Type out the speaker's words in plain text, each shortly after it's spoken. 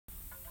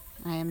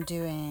I am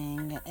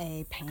doing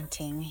a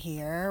painting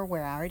here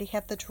where I already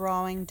have the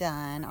drawing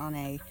done on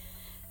a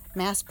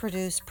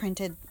mass-produced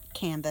printed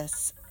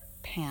canvas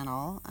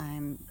panel.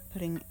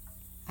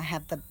 I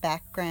have the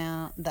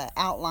background, the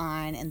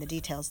outline, and the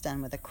details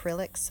done with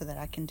acrylics so that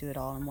I can do it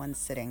all in one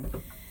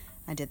sitting.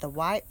 I did the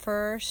white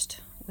first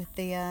with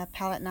the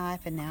palette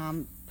knife, and now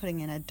I'm putting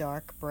in a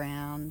dark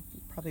brown,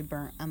 probably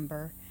burnt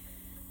umber.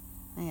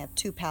 I have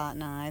two palette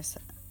knives, a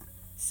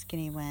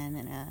skinny one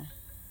and a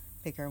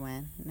bigger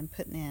one, and I'm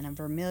putting in a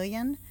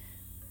vermilion,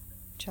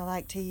 which I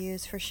like to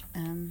use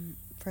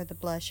for the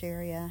blush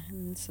area,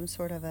 and some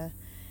sort of a,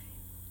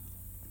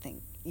 I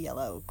think,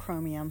 yellow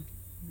chrome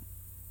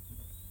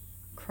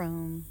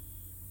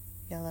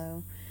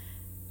yellow,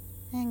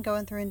 and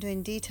going through and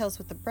doing details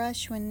with the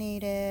brush when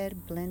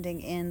needed, blending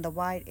in the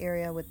white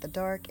area with the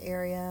dark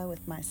area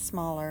with my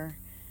smaller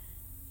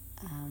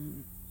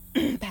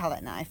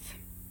palette knife.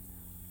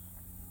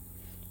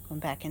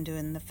 Going back and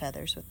doing the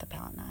feathers with the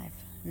palette knife.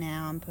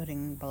 Now I'm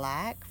putting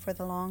black for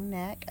the long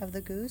neck of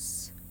the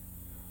goose.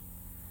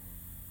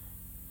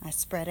 I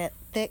spread it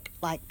thick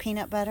like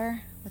peanut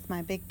butter with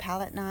my big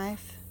palette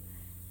knife,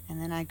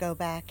 and then I go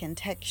back and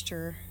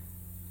texture.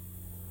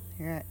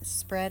 Here it's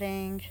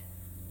spreading.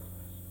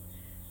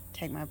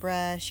 Take my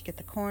brush, get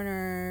the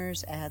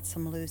corners, add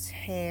some loose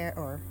hair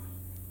or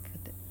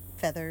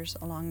feathers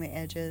along the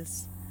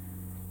edges,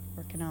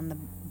 working on the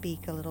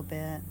beak a little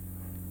bit,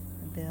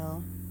 the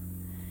bill.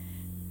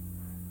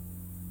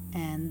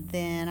 And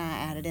then I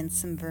added in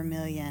some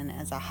vermilion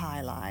as a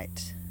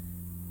highlight.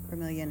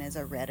 Vermilion is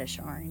a reddish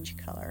orange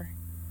color.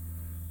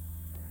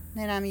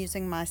 Then I'm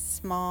using my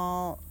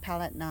small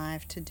palette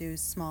knife to do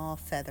small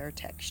feather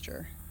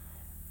texture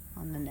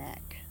on the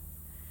neck.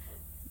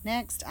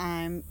 Next,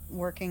 I'm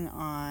working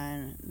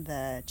on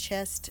the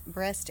chest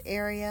breast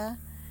area,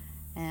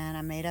 and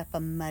I made up a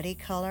muddy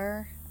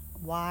color,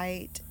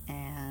 white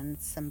and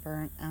some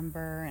burnt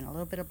umber and a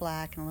little bit of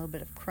black and a little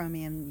bit of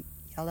chromium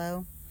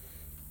yellow.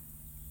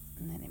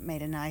 And then it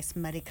made a nice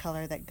muddy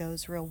color that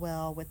goes real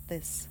well with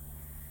this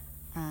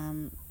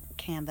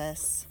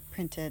canvas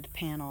printed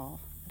panel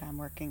that I'm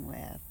working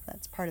with.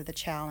 That's part of the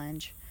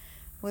challenge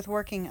with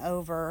working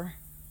over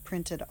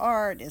printed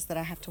art, is that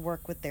I have to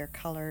work with their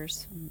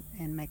colors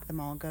and make them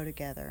all go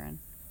together. And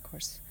of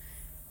course,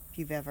 if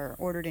you've ever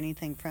ordered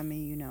anything from me,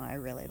 you know I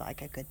really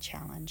like a good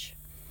challenge.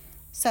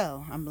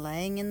 So I'm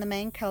laying in the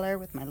main color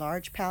with my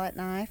large palette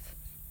knife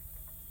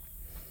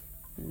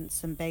and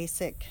some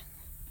basic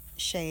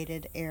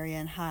shaded area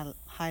and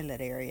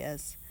highlight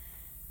areas,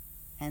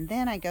 and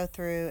then I go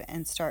through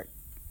and start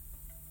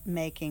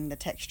making the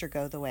texture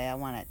go the way I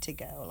want it to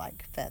go,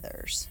 like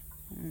feathers,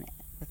 and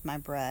with my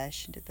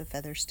brush did the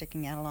feathers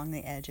sticking out along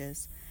the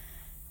edges.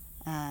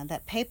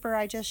 That paper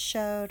I just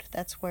showed,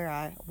 that's where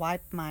I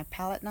wipe my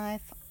palette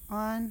knife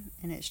on,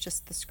 and it's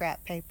just the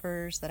scrap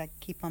papers that I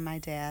keep on my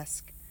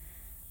desk,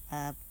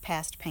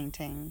 past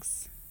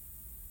paintings.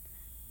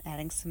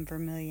 Adding some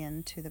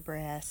vermilion to the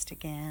breast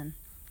again.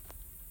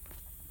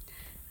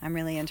 I'm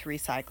really into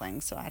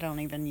recycling, so I don't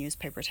even use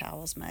paper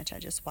towels much. I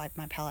just wipe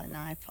my palette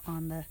knife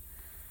on the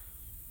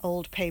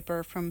old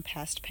paper from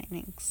past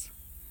paintings.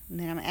 And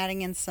then I'm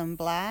adding in some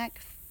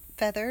black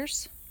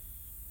feathers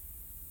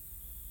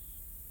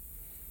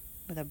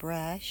with a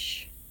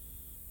brush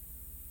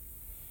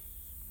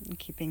and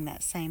keeping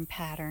that same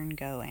pattern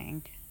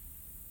going.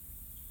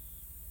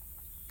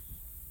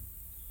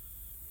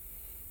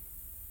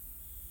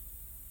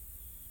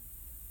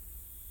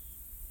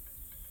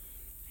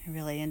 I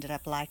really ended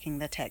up liking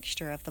the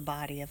texture of the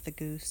body of the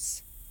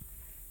goose.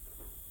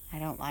 I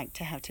don't like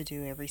to have to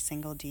do every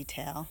single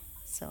detail,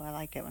 so I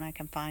like it when I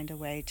can find a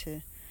way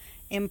to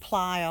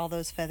imply all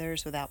those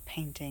feathers without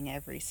painting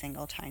every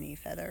single tiny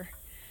feather.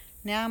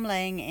 Now I'm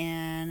laying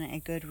in a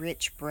good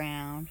rich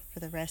brown for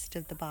the rest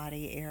of the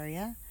body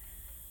area.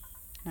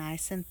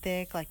 Nice and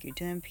thick like you're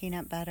doing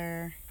peanut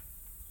butter.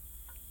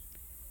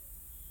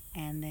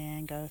 And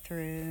then go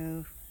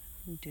through,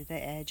 do the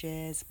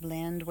edges,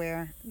 blend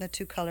where the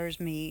two colors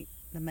meet,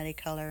 the muddy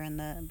color and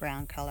the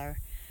brown color.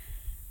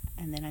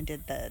 And then I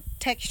did the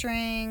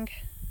texturing,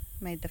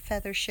 made the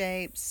feather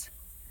shapes.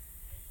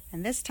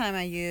 And this time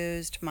I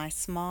used my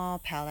small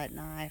palette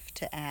knife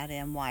to add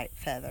in white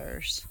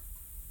feathers.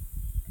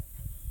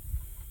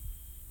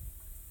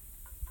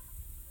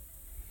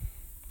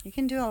 You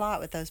can do a lot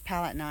with those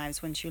palette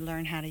knives once you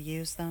learn how to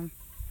use them.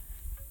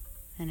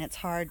 And it's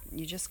hard,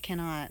 you just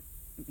cannot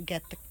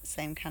get the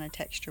same kind of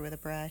texture with a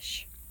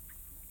brush.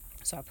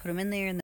 So I put them in there and